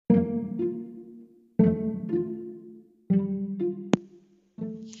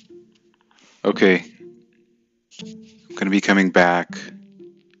Okay, I'm gonna be coming back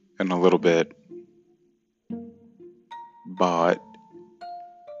in a little bit, but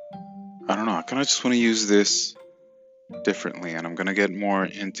I don't know. I kind of just want to use this differently, and I'm gonna get more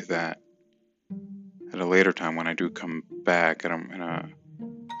into that at a later time when I do come back, and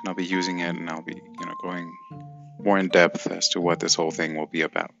I'll be using it, and I'll be, going more in depth as to what this whole thing will be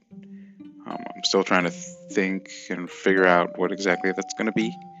about. I'm still trying to think and figure out what exactly that's gonna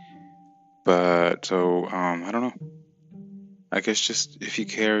be, but so I don't know. I guess just if you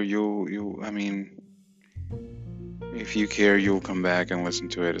care, I mean, if you care, you'll come back and listen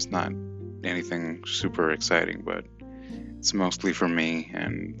to it. It's not anything super exciting, but it's mostly for me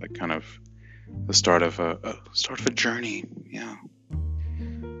and like kind of the start of a journey. Yeah.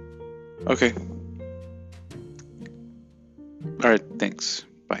 Okay. All right. Thanks.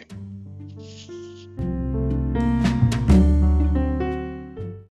 Bye.